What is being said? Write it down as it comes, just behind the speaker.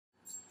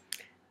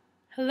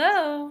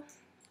Hello!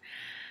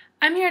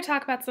 I'm here to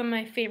talk about some of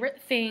my favorite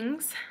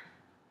things,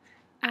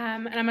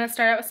 and I'm going to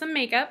start out with some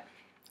makeup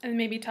and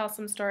maybe tell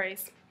some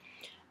stories.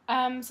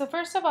 So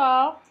first of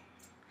all,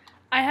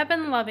 I have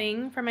been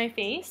loving for my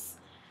face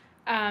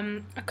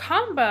a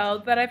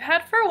combo that I've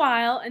had for a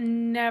while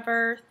and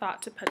never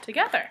thought to put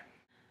together.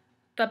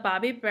 The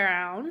Bobbi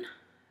Brown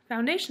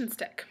foundation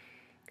stick.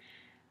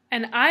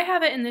 And I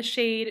have it in the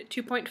shade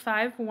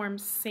 2.5 Warm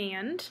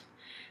Sand.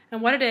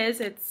 And what it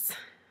is, it's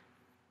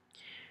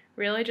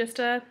really just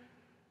a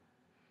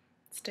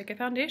stick of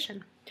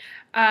foundation.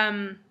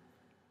 When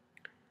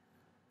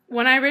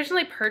I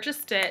originally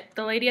purchased it,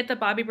 the lady at the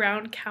Bobbi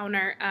Brown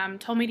counter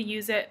told me to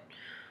use it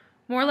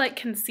more like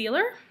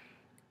concealer,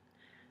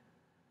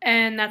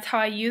 and that's how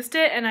I used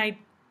it, and I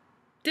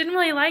didn't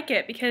really like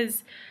it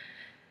because,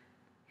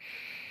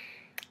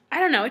 I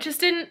don't know,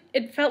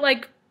 it felt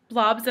like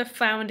blobs of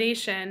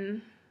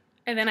foundation,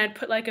 and then I'd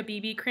put like a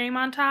BB cream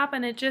on top,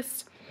 and it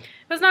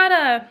was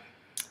not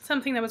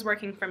something that was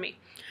working for me.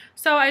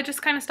 So I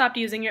just kind of stopped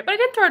using it, but I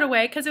didn't throw it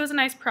away because it was a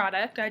nice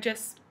product. I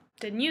just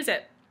didn't use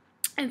it.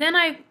 And then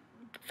I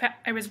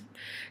was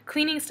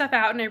cleaning stuff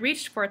out and I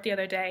reached for it the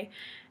other day,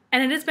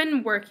 and it has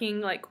been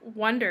working like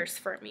wonders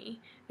for me.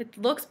 It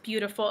looks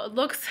beautiful.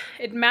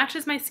 It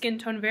matches my skin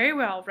tone very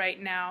well right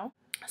now.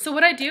 So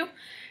what I do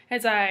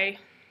is I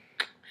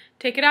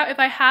take it out. If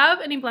I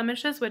have any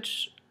blemishes,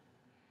 which,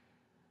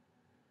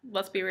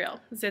 let's be real,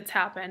 zits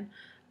happen.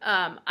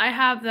 I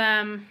have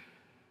them,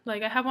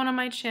 like I have one on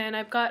my chin.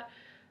 I've got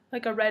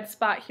like a red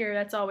spot here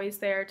that's always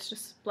there. It's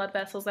just blood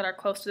vessels that are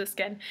close to the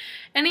skin.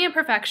 Any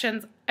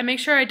imperfections, I make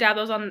sure I dab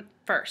those on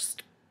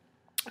first.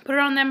 Put it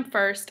on them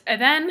first,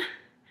 and then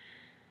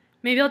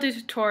maybe I'll do a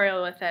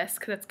tutorial with this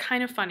because it's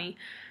kind of funny.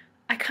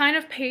 I kind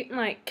of paint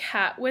like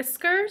cat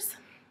whiskers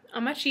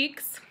on my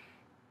cheeks,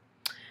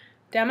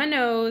 down my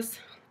nose,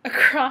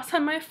 across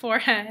on my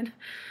forehead,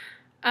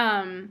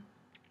 and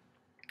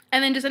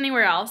then just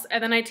anywhere else.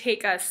 And then I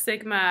take a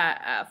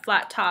Sigma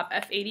flat top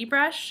F80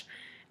 brush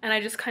and I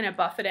just kind of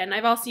buff it in.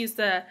 I've also used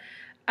the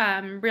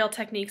Real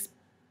Techniques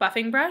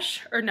buffing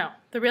brush, or no,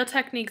 the Real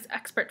Techniques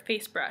Expert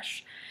Face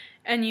Brush,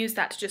 and use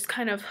that to just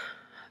kind of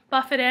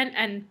buff it in,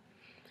 and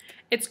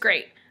it's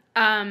great.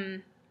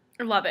 I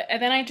love it.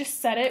 And then I just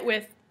set it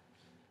with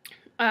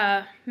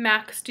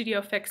MAC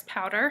Studio Fix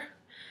powder.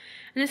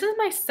 And this is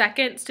my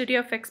second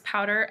Studio Fix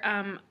powder.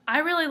 I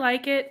really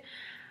like it.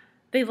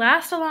 They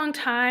last a long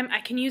time.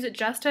 I can use it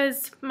just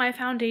as my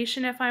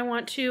foundation if I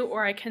want to,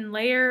 or I can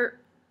layer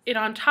it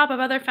on top of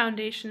other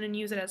foundation and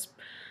use it as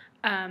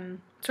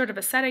sort of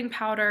a setting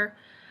powder.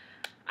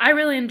 I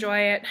really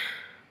enjoy it.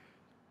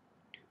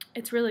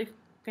 It's really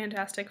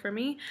fantastic for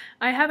me.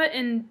 I have it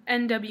in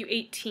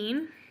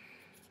NW18.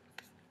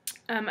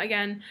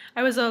 Again,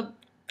 I was a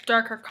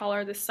darker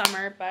color this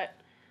summer, but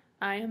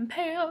I am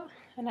pale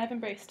and I've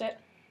embraced it.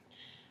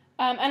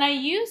 And I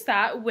use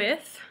that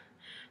with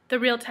the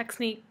Real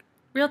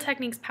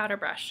Techniques powder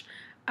brush.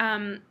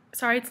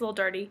 Sorry, it's a little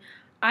dirty.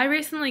 I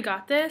recently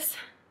got this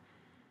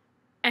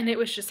and it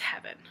was just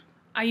heaven.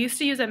 I used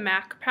to use a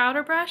MAC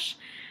powder brush,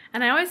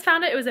 and I always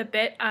found it was a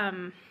bit,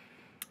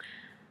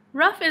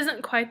 rough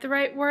isn't quite the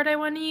right word I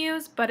want to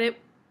use, but it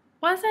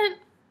wasn't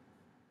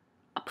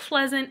a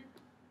pleasant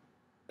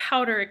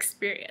powder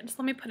experience.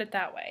 Let me put it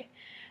that way.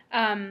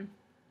 And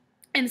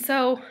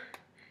so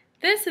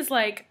this is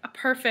like a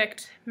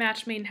perfect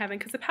match made in heaven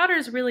because the powder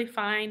is really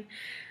fine,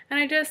 and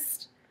I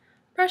just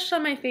brushed it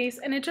on my face,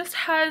 and it just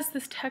has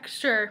this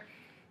texture.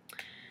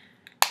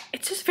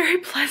 It's just very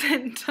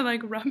pleasant to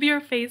like rub your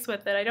face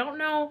with it. I don't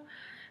know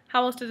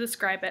how else to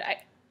describe it.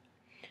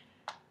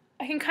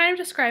 I can kind of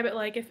describe it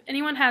like if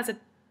anyone has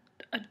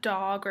a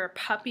dog or a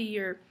puppy,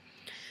 or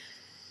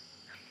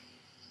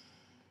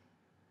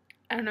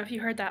I don't know if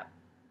you heard that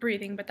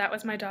breathing, but that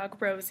was my dog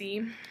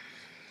Rosie.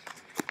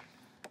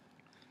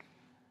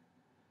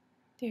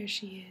 There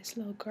she is,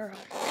 little girl.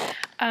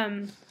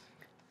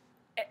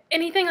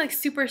 Anything like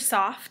super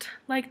soft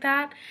like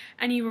that,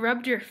 and you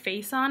rubbed your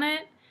face on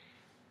it,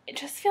 it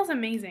just feels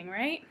amazing,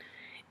 right?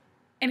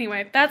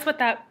 Anyway, that's what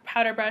that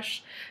powder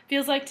brush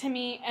feels like to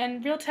me.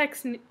 And Real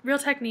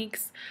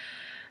Techniques,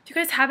 if you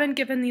guys haven't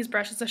given these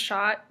brushes a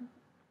shot,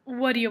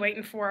 what are you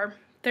waiting for?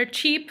 They're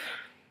cheap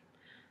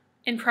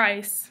in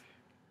price,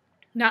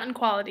 not in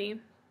quality.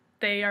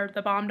 They are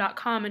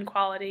thebomb.com in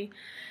quality.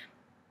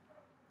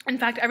 In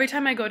fact, every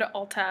time I go to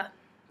Ulta,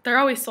 they're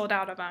always sold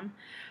out of them.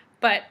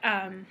 But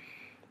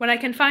when I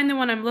can find the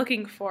one I'm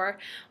looking for,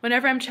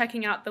 whenever I'm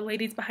checking out, the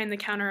ladies behind the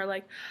counter are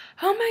like,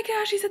 "Oh my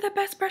gosh, these are the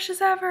best brushes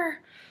ever.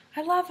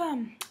 I love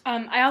them."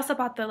 I also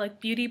bought the like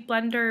Beauty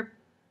Blender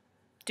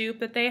dupe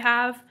that they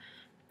have.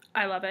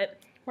 I love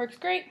it. Works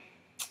great.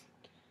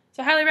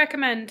 So I highly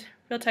recommend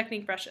Real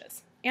Technique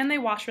brushes. And they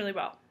wash really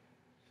well,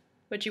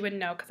 which you wouldn't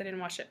know because I didn't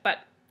wash it, but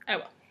I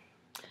will.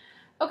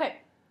 Okay,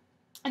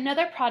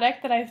 another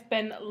product that I've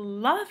been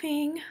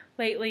loving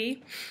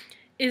lately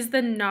is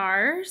the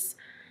NARS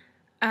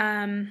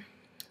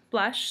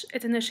blush.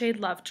 It's in the shade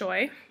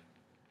Lovejoy.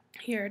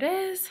 Here it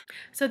is.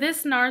 So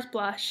this NARS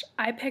blush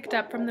I picked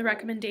up from the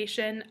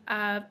recommendation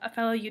of a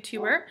fellow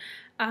YouTuber.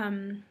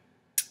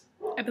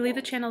 I believe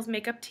the channel is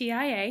Makeup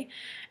TIA,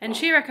 and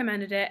she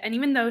recommended it. And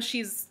even though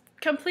she's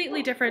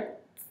completely different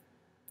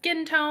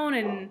skin tone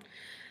and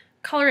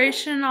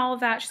coloration and all of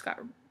that, she's got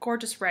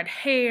gorgeous red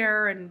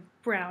hair and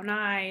brown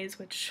eyes,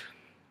 which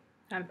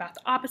I'm about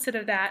the opposite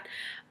of that.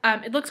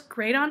 It looks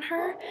great on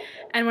her.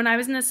 And when I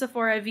was in the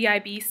Sephora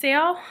VIB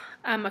sale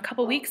a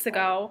couple weeks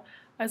ago,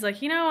 I was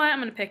like, you know what, I'm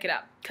gonna pick it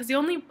up. Because the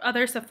only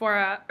other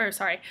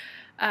NARS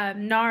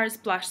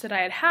blush that I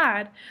had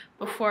had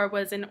before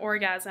was an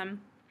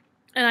Orgasm.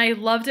 And I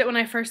loved it when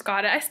I first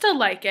got it. I still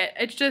like it.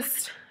 It's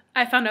just,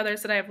 I found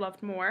others that I've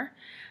loved more.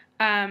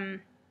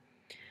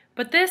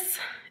 But this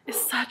is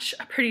such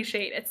a pretty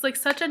shade. It's like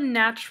such a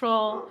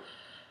natural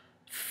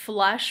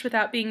flush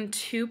without being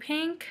too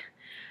pink.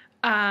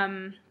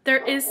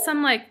 There is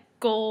some like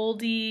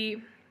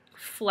goldy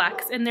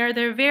flecks in there.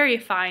 They're very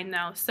fine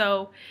though,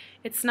 so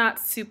it's not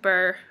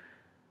super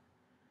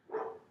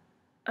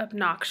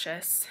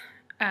obnoxious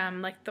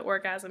like the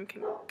Orgasm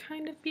can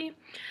kind of be.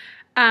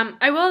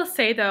 I will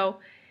say though,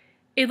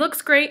 it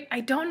looks great. I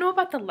don't know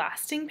about the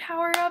lasting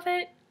power of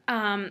it.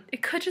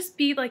 It could just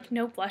be like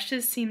no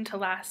blushes seem to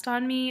last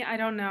on me. I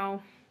don't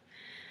know.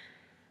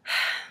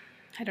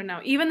 I don't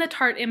know. Even the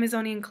Tarte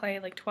Amazonian Clay,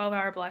 like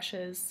 12-hour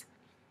blushes,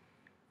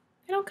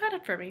 they don't cut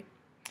it for me.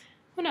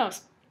 Who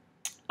knows?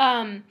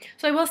 So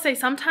I will say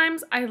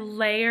sometimes I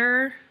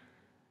layer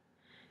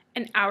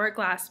an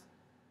Hourglass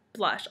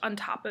blush on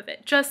top of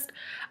it.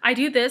 I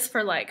do this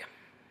for like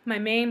my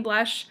main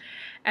blush,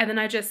 and then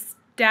I just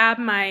dab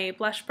my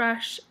blush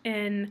brush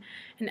in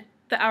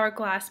the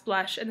Hourglass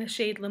blush in the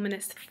shade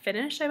Luminous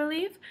Finish, I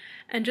believe,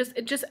 and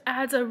it just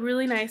adds a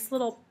really nice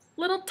little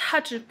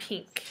touch of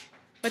pink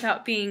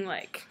without being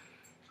like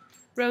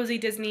rosy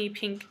Disney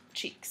pink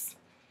cheeks.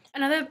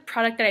 Another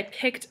product that I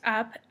picked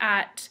up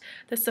at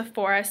the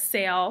Sephora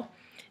sale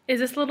is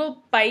this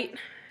little Bite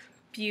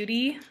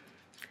Beauty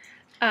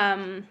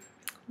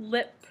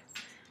lip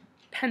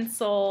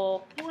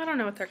pencil. Oh, I don't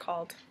know what they're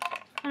called.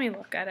 Let me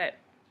look at it.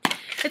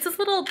 It's this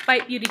little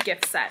Bite Beauty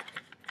gift set.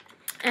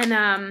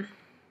 And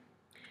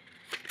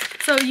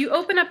so you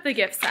open up the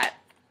gift set,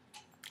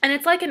 and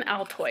it's like an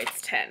Altoids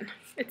tin.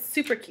 It's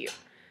super cute.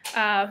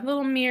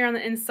 Little mirror on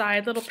the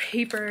inside, little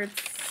paper.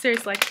 It's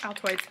seriously like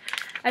Altoids.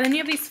 And then you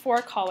have these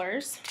 4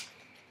 colors.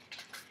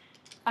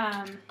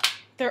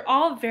 They're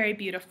all very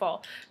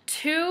beautiful.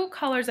 2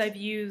 colors I've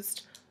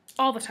used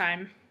all the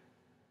time,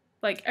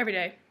 like every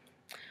day.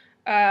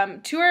 2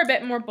 are a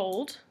bit more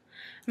bold.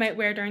 Might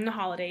wear during the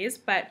holidays,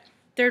 but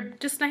they're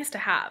just nice to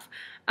have.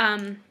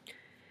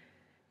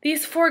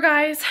 These 4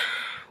 guys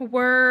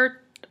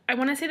were, I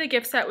want to say the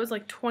gift set was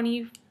like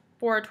 $24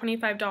 or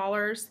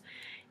 $25.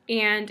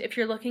 And if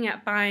you're looking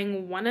at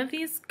buying one of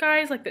these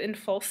guys, like in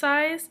full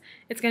size,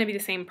 it's going to be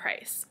the same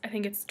price. I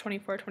think it's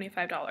 $24 or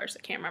 $25. I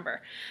can't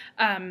remember.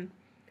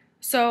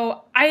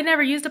 So I had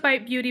never used a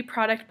Bite Beauty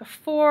product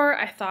before.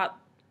 I thought,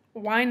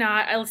 why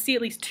not? I'll see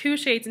at least 2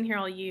 shades in here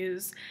I'll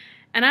use.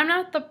 And I'm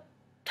not the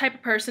type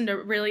of person to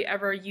really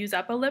ever use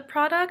up a lip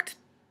product,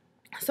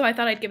 so I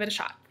thought I'd give it a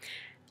shot.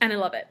 And I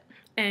love it.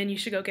 And you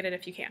should go get it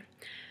if you can.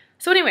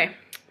 So anyway,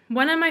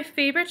 one of my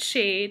favorite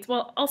shades,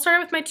 well, I'll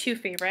start with my 2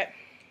 favorite.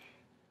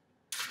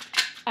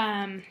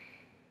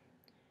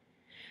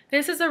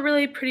 This is a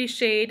really pretty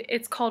shade.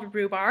 It's called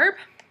Rhubarb.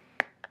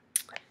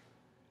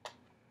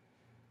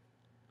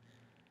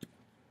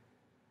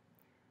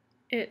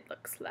 It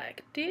looks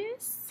like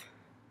this.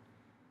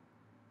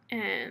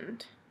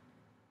 And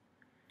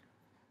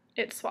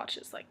it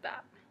swatches like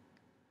that.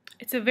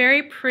 It's a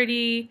very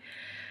pretty,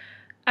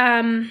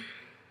 almost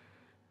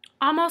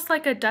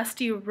like a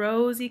dusty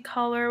rosy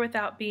color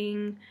without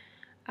being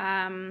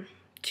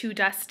too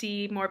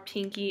dusty, more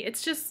pinky.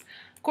 It's just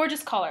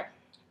gorgeous color.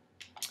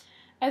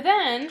 And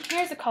then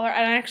here's a color,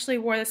 and I actually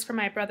wore this for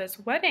my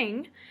brother's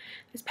wedding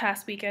this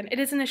past weekend. It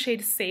is in the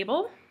shade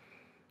Sable.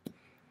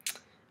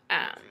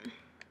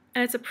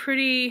 And it's a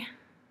pretty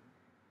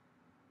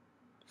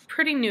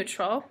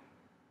neutral.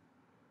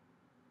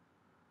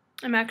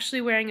 I'm actually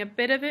wearing a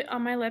bit of it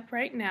on my lip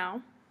right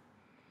now.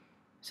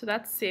 So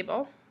that's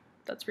Sable.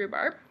 That's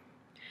Rhubarb.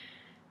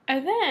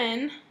 And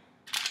then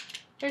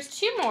there's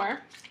 2 more,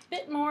 a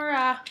bit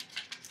more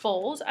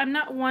bold. I'm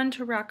not one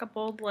to rock a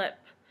bold lip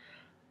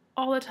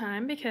all the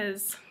time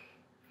because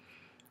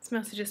it's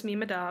mostly just me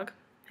and my dog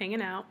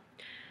hanging out.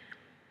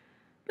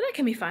 But that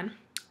can be fun.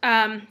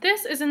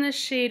 This is in the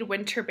shade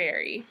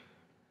Winterberry.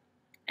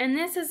 And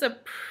this is a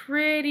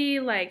pretty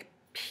like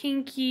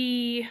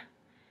pinky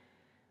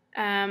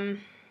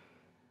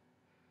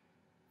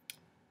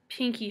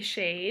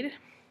shade.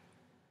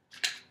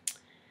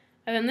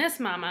 And then this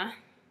mama,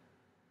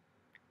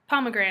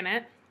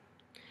 Pomegranate,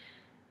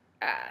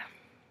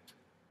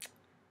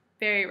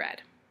 very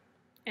red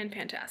and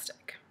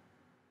fantastic.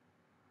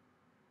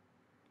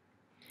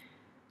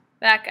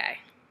 That guy.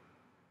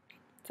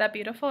 Is that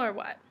beautiful or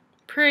what?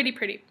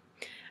 Pretty.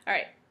 All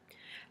right.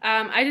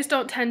 I just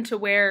don't tend to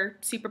wear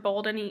super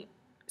bold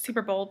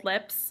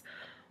lips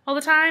all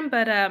the time,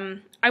 but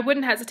I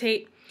wouldn't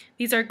hesitate.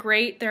 These are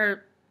great.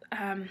 They're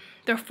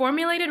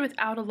formulated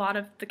without a lot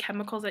of the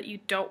chemicals that you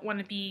don't want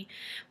to be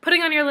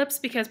putting on your lips,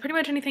 because pretty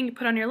much anything you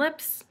put on your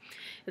lips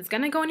is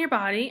going to go in your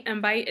body,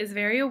 and Bite is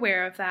very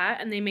aware of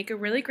that, and they make a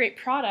really great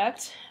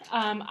product.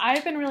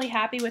 I've been really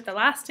happy with the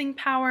lasting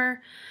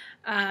power.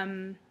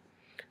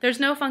 There's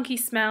no funky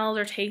smells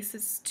or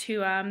tastes to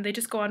them. They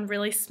just go on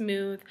really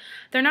smooth.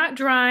 They're not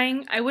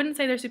drying. I wouldn't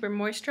say they're super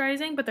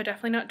moisturizing, but they're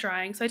definitely not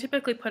drying. So I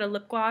typically put a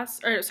lip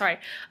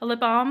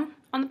balm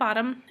on the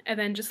bottom, and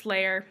then just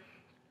layer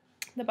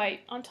the Bite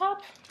on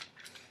top.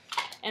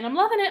 And I'm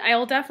loving it. I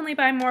will definitely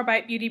buy more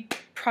Bite Beauty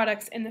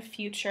products in the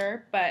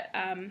future, but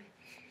I'm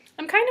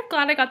kind of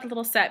glad I got the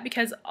little set,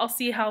 because I'll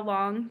see how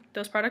long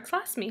those products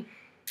last me.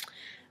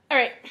 All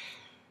right.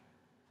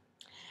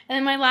 And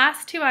then my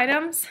last two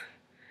items,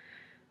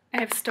 I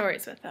have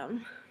stories with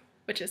them,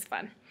 which is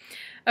fun.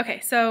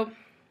 Okay, so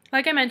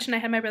like I mentioned, I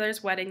had my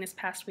brother's wedding this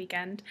past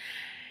weekend,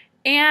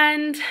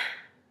 and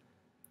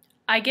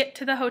I get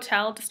to the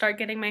hotel to start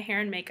getting my hair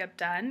and makeup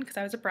done because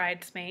I was a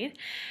bridesmaid,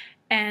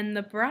 and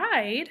the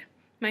bride,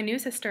 my new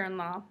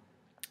sister-in-law,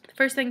 the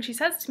first thing she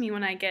says to me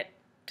when I get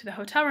to the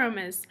hotel room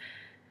is,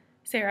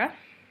 "Sarah,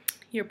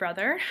 your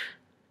brother,"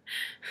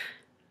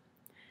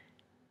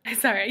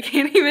 sorry, I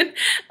can't even,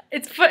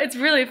 it's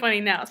really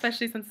funny now,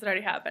 especially since it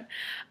already happened.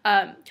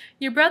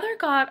 "Your brother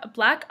got a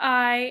black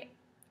eye,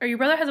 or your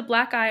brother has a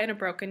black eye and a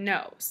broken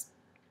nose."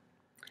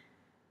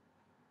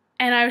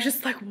 And I was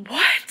just like,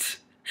 what?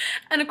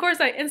 And of course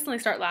I instantly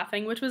start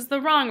laughing, which was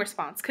the wrong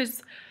response,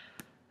 because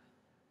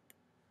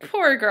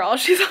poor girl,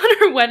 she's on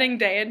her wedding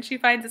day and she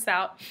finds this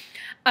out.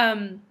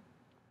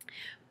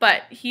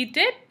 But he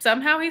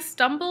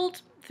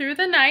stumbled through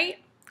the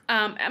night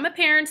at my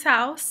parents'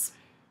 house.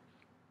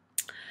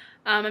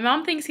 My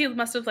mom thinks he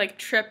must have like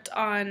tripped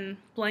on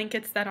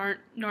blankets that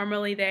aren't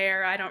normally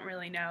there. I don't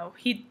really know.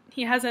 He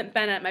hasn't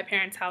been at my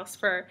parents' house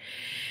for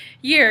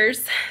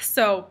years,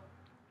 so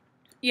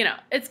you know,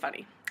 it's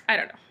funny. I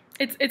don't know.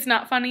 It's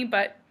not funny,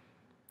 but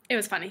it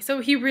was funny. So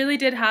he really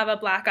did have a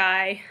black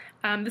eye,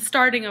 the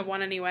starting of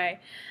one anyway.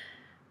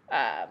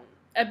 A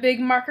big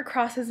mark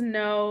across his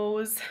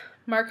nose,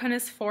 mark on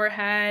his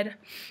forehead.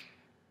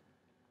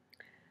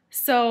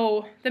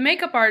 So the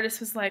makeup artist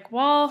was like,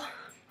 well,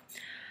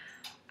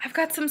 I've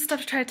got some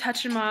stuff to try to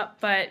touch him up,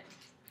 but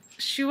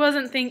she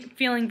wasn't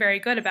feeling very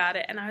good about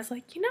it. And I was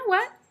like, you know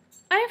what?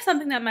 I have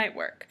something that might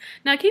work.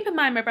 Now keep in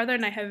mind, my brother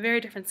and I have very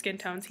different skin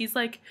tones. He's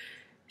like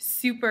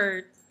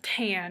super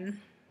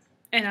tan,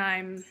 and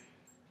I'm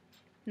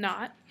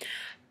not.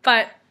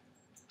 But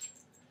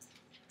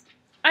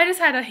I just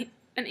had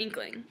an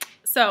inkling.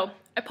 So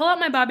I pull out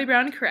my Bobbi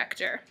Brown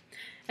corrector,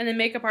 and the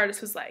makeup artist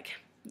was like,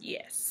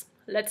 yes,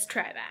 let's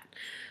try that.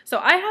 So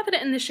I have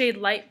it in the shade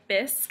Light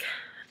Bisque,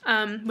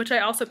 which I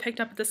also picked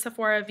up at the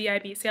Sephora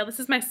VIB sale. This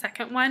is my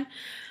second one.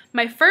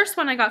 My first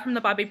one I got from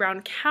the Bobbi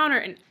Brown counter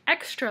in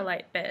Extra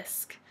Light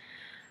Bisque.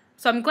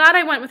 So I'm glad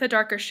I went with a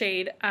darker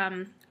shade.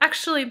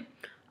 Actually,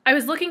 I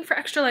was looking for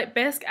Extra Light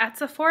Bisque at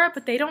Sephora,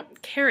 but they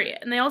don't carry it,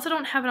 and they also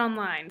don't have it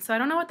online, so I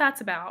don't know what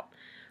that's about,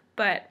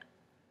 but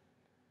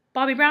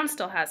Bobbi Brown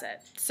still has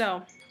it.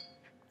 So,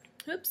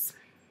 oops.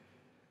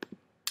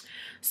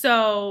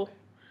 So,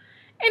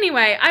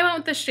 anyway, I went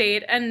with the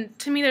shade, and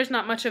to me there's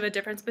not much of a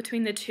difference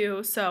between the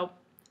two, so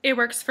it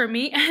works for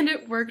me, and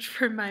it worked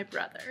for my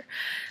brother.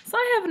 So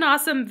I have an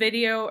awesome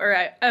video, or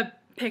a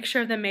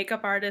picture of the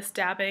makeup artist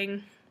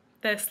dabbing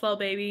this little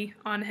baby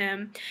on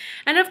him.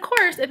 And of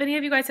course, if any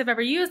of you guys have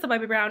ever used the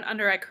Bobbi Brown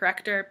Under Eye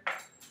Corrector,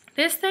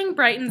 this thing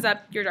brightens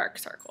up your dark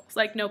circles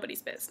like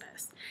nobody's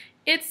business.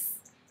 It's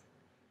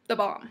the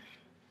bomb.com.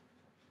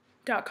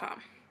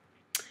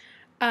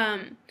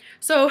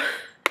 So,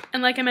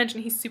 and like I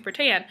mentioned, he's super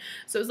tan.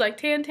 So it was like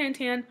tan, tan,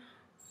 tan,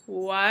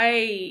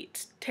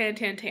 white, tan,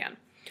 tan, tan.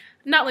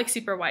 Not like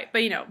super white,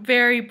 but you know,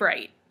 very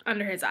bright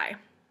under his eye.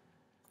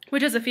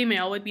 Which as a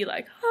female would be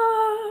like,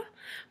 ah.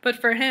 But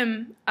for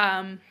him,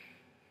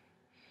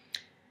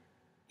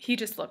 he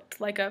just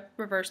looked like a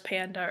reverse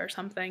panda or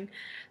something.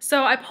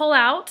 So I pull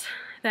out,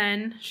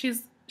 then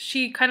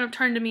she kind of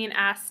turned to me and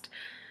asked,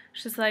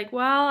 she's like,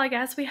 well, I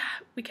guess we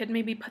could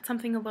maybe put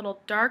something a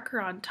little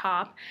darker on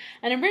top.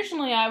 And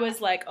originally I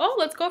was like, oh,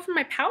 let's go for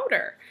my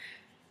powder.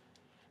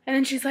 And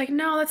then she's like,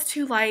 no, that's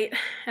too light.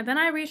 And then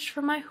I reached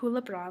for my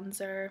Hoola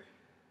bronzer.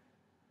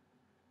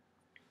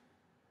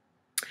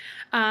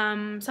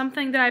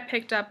 Something that I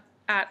picked up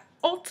at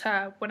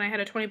Ulta when I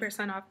had a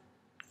 20% off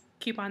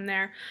coupon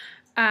there.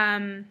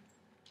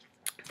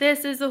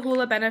 This is the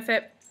Hoola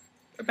Benefit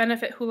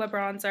Hoola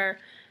bronzer.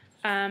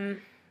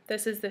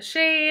 This is the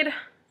shade.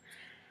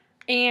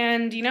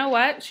 And you know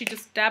what? She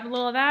just dabbed a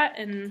little of that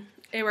and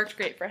it worked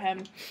great for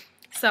him.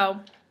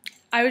 So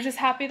I was just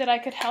happy that I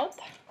could help,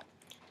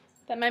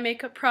 that my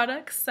makeup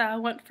products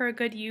went for a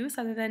good use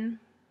other than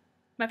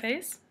my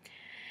face.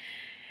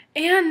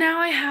 And now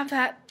I have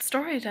that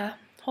story to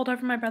hold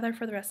over my brother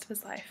for the rest of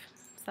his life.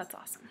 So that's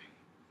awesome.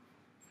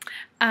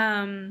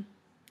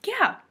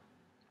 Yeah.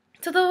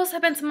 So those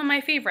have been some of my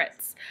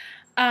favorites.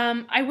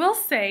 I will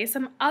say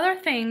some other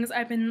things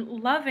I've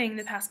been loving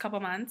the past couple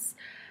months.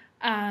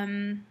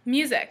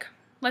 Music.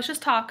 Let's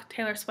just talk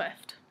Taylor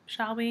Swift,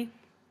 shall we?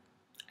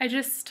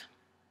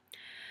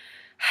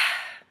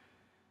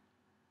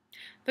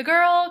 The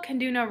girl can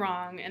do no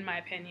wrong, in my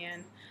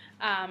opinion.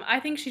 I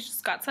think she's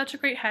just got such a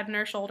great head on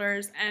her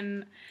shoulders,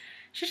 and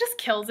she just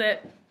kills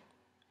it.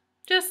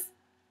 Just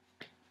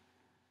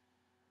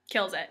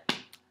kills it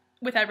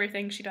with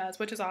everything she does,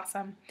 which is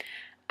awesome.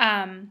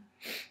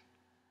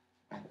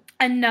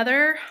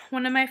 Another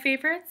one of my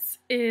favorites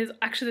is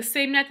actually the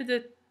same night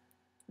that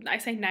I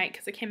say night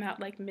because it came out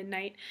like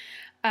midnight.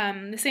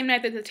 The same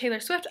night that the Taylor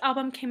Swift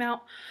album came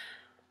out.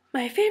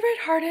 My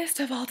favorite artist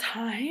of all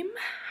time,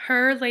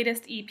 her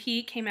latest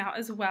EP came out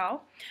as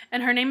well,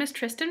 and her name is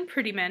Tristan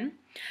Prettyman.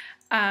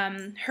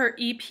 Her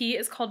EP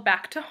is called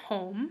Back to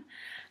Home.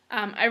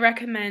 I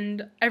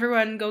recommend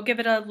everyone go give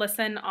it a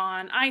listen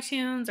on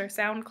iTunes or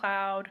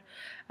SoundCloud.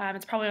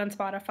 It's probably on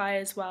Spotify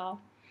as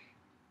well.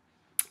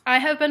 I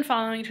have been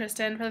following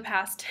Tristan for the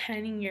past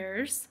 10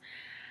 years.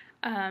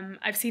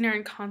 I've seen her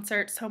in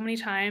concert so many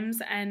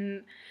times,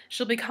 and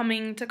she'll be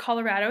coming to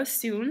Colorado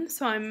soon,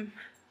 so I'm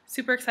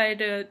super excited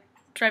to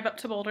drive up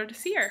to Boulder to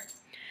see her.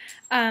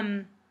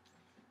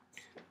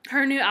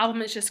 Her new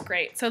album is just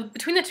great. So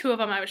between the two of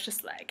them, I was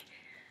just like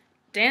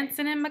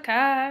dancing in my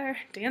car,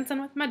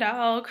 dancing with my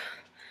dog,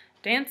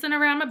 dancing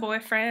around my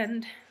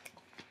boyfriend,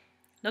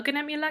 looking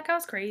at me like I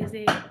was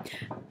crazy.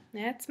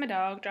 That's my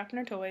dog dropping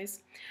her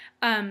toys.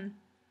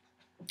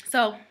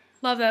 So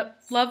love that.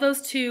 Love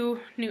those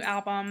two new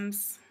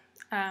albums.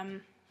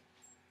 They're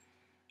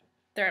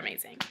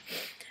amazing.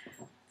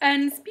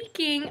 And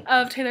speaking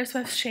of Taylor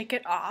Swift's Shake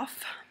It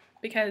Off,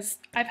 because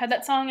I've had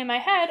that song in my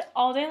head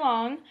all day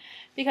long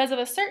because of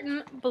a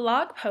certain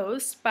blog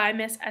post by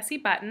Miss Essie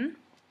Button.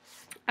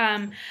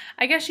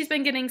 I guess she's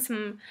been getting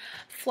some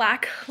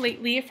flack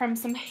lately from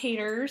some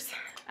haters.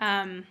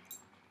 That's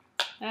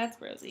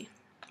Rosie.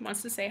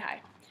 Wants to say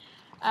hi.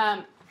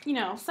 You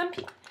know, some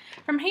people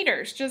from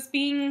haters just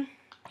being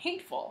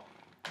hateful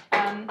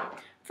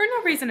for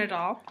no reason at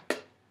all,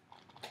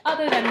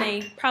 other than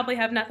they probably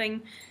have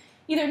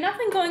either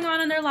nothing going on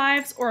in their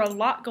lives or a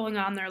lot going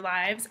on in their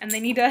lives, and they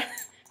need to,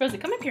 Rosie,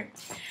 come up here,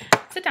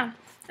 sit down,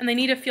 and they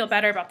need to feel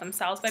better about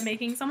themselves by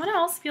making someone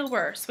else feel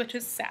worse, which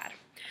is sad.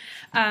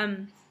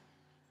 And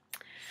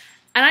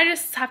I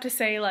just have to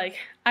say, like,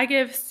 I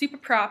give super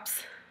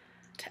props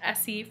to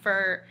Essie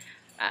for,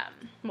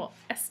 well,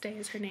 Estee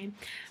is her name,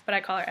 but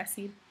I call her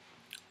Essie.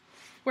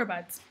 We're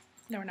buds.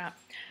 No, we're not.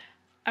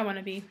 I want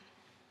to be.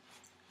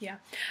 Yeah.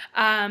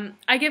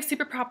 I give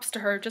super props to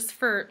her just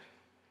for,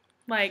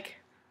 like,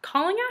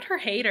 calling out her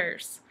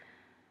haters.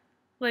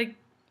 Like,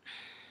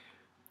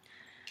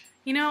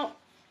 you know,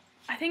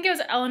 I think it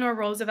was Eleanor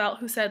Roosevelt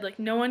who said, like,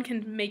 no one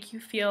can make you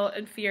feel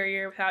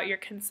inferior without your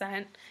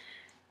consent.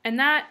 And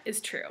that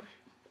is true.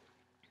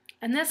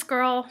 And this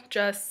girl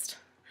just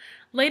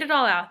laid it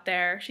all out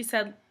there. She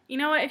said, you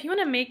know what, if you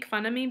want to make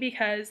fun of me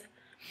because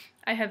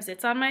I have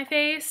zits on my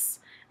face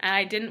and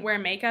I didn't wear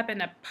makeup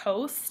in a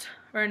post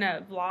or in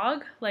a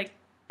vlog, like,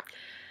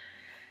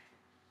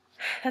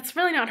 that's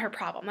really not her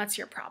problem. That's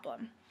your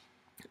problem.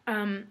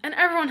 And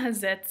everyone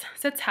has zits.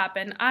 Zits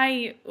happen.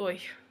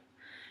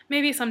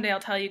 Maybe someday I'll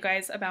tell you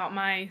guys about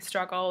my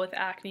struggle with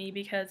acne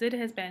because it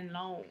has been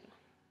long.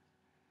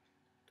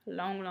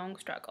 Long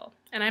struggle.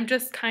 And I'm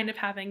just kind of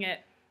having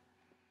it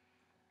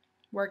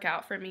work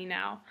out for me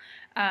now.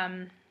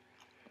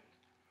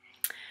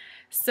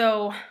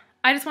 So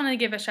I just wanted to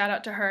give a shout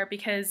out to her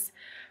because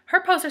her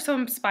posts are so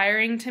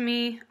inspiring to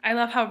me. I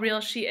love how real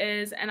she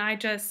is, and I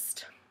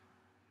just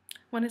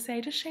want to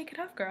say, just shake it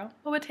off, girl.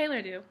 What would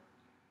Taylor do?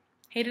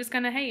 Haters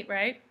gonna hate,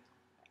 right?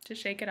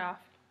 Just shake it off.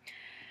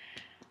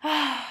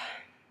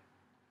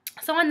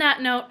 So on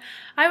that note,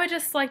 I would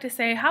just like to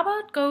say, how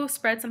about go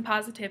spread some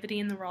positivity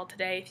in the world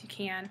today if you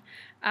can.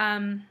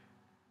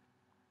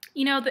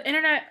 You know, the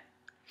internet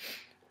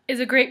is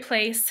a great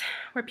place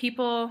where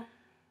people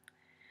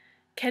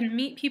can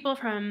meet people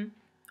from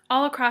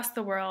all across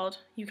the world.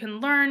 You can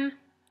learn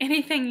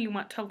anything you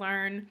want to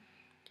learn.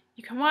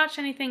 You can watch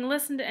anything,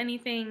 listen to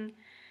anything,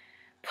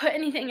 put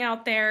anything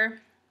out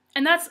there,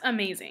 and that's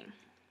amazing.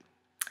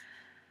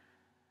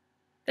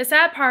 The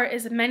sad part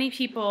is that many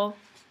people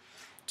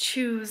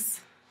choose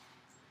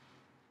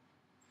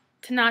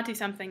to not do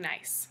something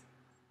nice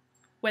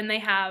when they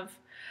have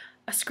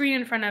a screen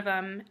in front of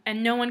them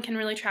and no one can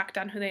really track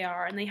down who they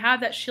are, and they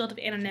have that shield of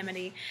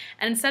anonymity,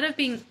 and instead of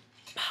being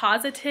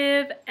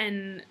positive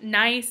and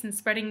nice and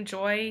spreading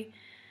joy,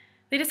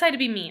 they decide to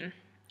be mean.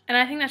 And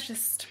I think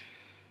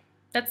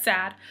that's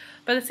sad.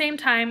 But at the same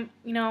time,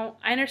 you know,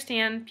 I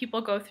understand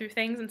people go through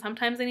things and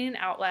sometimes they need an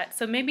outlet.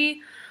 So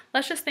maybe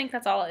let's just think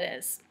that's all it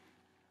is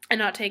and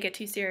not take it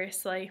too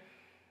seriously.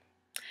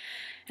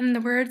 And in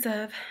the words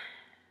of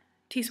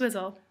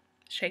T-Swizzle,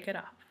 shake it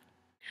off.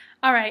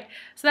 Alright,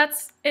 so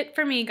that's it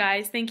for me,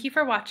 guys. Thank you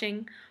for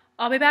watching.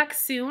 I'll be back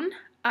soon.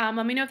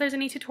 Let me know if there's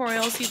any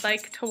tutorials you'd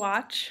like to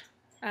watch.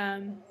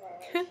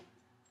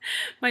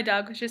 My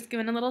dog was just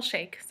giving a little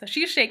shake. So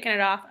she's shaking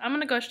it off. I'm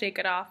going to go shake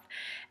it off.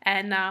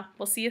 And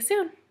we'll see you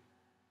soon.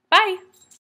 Bye.